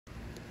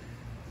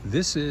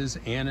This is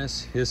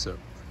Anise Hyssop.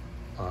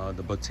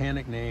 The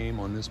botanic name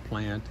on this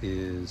plant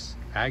is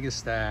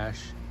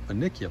Agastache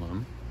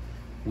Foeniculum,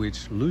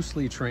 which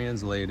loosely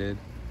translated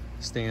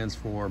stands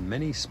for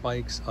many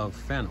spikes of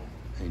fennel.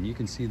 And you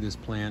can see this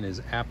plant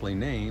is aptly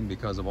named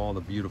because of all the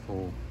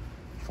beautiful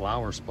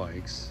flower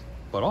spikes.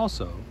 But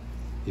also,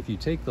 if you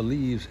take the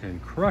leaves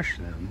and crush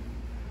them,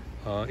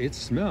 it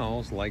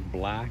smells like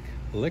black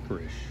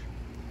licorice.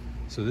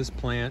 So this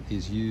plant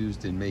is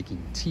used in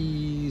making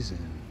teas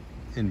and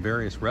in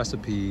various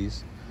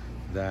recipes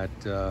that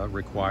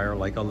require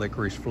like a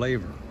licorice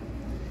flavor.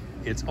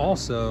 It's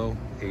also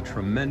a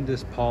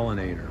tremendous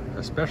pollinator,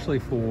 especially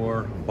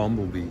for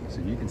bumblebees.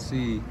 And you can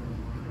see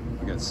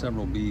we got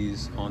several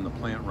bees on the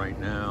plant right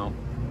now.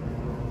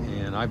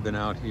 And I've been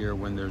out here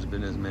when there's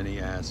been as many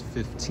as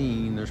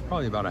 15. There's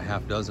probably about a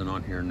half dozen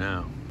on here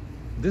now.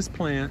 This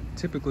plant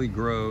typically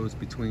grows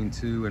between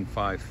 2 and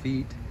 5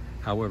 feet.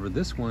 However,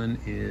 this one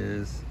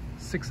is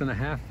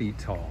 6.5 feet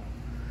tall.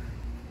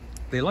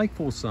 They like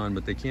full sun,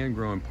 but they can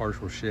grow in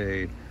partial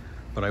shade.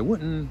 But I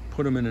wouldn't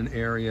put them in an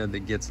area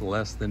that gets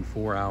less than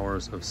 4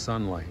 hours of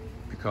sunlight,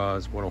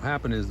 because what will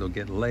happen is they'll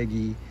get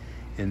leggy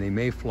and they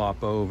may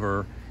flop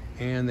over,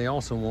 and they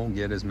also won't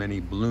get as many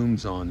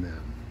blooms on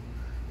them.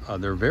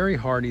 They're very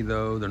hardy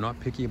though. They're not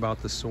picky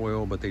about the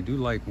soil, but they do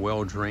like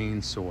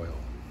well-drained soil.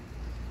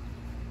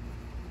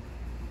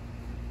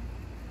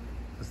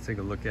 Let's take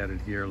a look at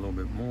it here a little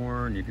bit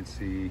more, and you can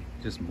see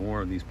just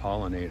more of these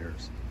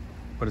pollinators.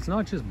 But it's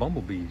not just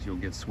bumblebees. You'll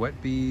get sweat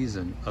bees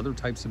and other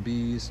types of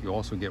bees. You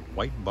also get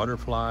white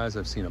butterflies.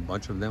 I've seen a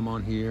bunch of them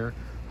on here.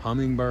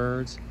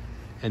 Hummingbirds.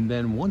 And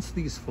then once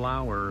these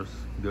flowers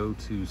go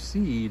to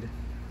seed,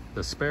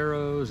 the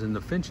sparrows and the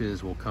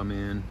finches will come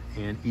in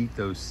and eat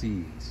those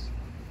seeds.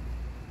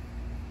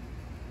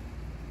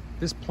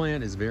 This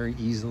plant is very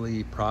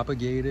easily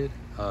propagated.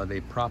 They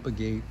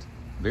propagate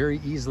very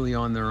easily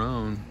on their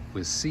own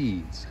with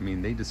seeds. I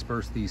mean, they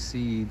disperse these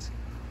seeds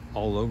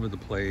all over the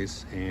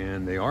place,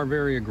 and they are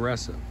very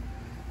aggressive.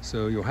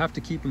 So you'll have to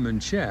keep them in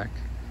check.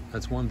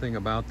 That's one thing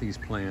about these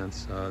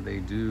plants. They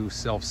do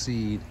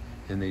self-seed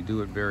and they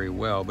do it very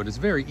well, but it's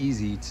very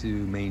easy to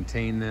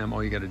maintain them.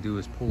 All you got to do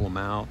is pull them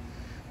out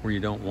where you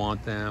don't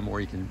want them,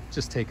 or you can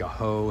just take a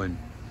hoe and,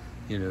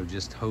 you know,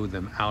 just hoe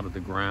them out of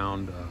the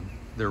ground.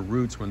 Their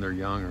roots when they're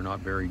young are not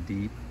very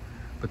deep.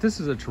 But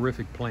this is a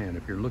terrific plant.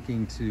 If you're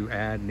looking to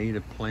add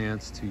native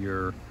plants to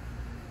your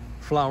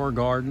flower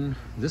garden,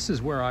 this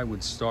is where I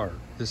would start.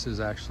 This is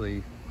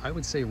actually, I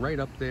would say, right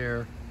up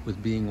there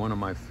with being one of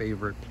my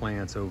favorite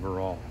plants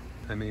overall.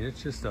 I mean,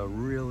 it's just a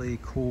really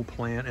cool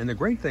plant. And the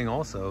great thing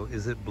also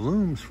is it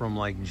blooms from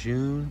like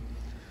June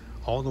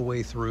all the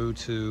way through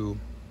to,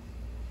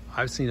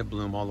 I've seen it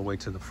bloom all the way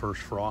to the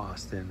first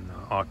frost in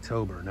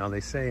October. Now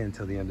they say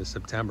until the end of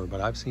September,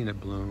 but I've seen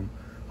it bloom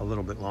a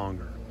little bit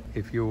longer.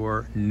 If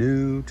you're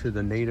new to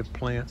the native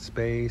plant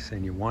space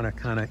and you want to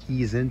kind of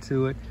ease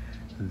into it,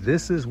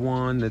 this is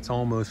one that's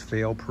almost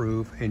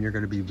fail-proof, and you're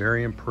going to be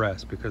very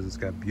impressed because it's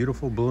got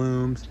beautiful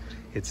blooms,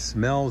 it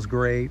smells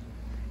great,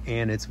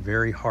 and it's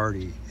very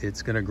hardy.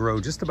 It's going to grow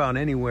just about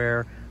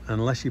anywhere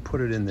unless you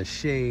put it in the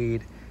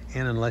shade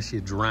and unless you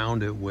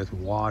drown it with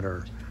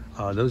water.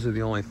 Those are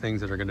the only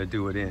things that are going to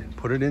do it in.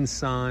 Put it in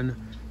sun,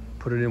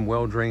 put it in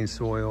well-drained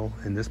soil,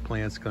 and this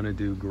plant's going to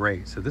do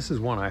great. So this is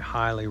one I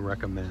highly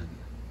recommend.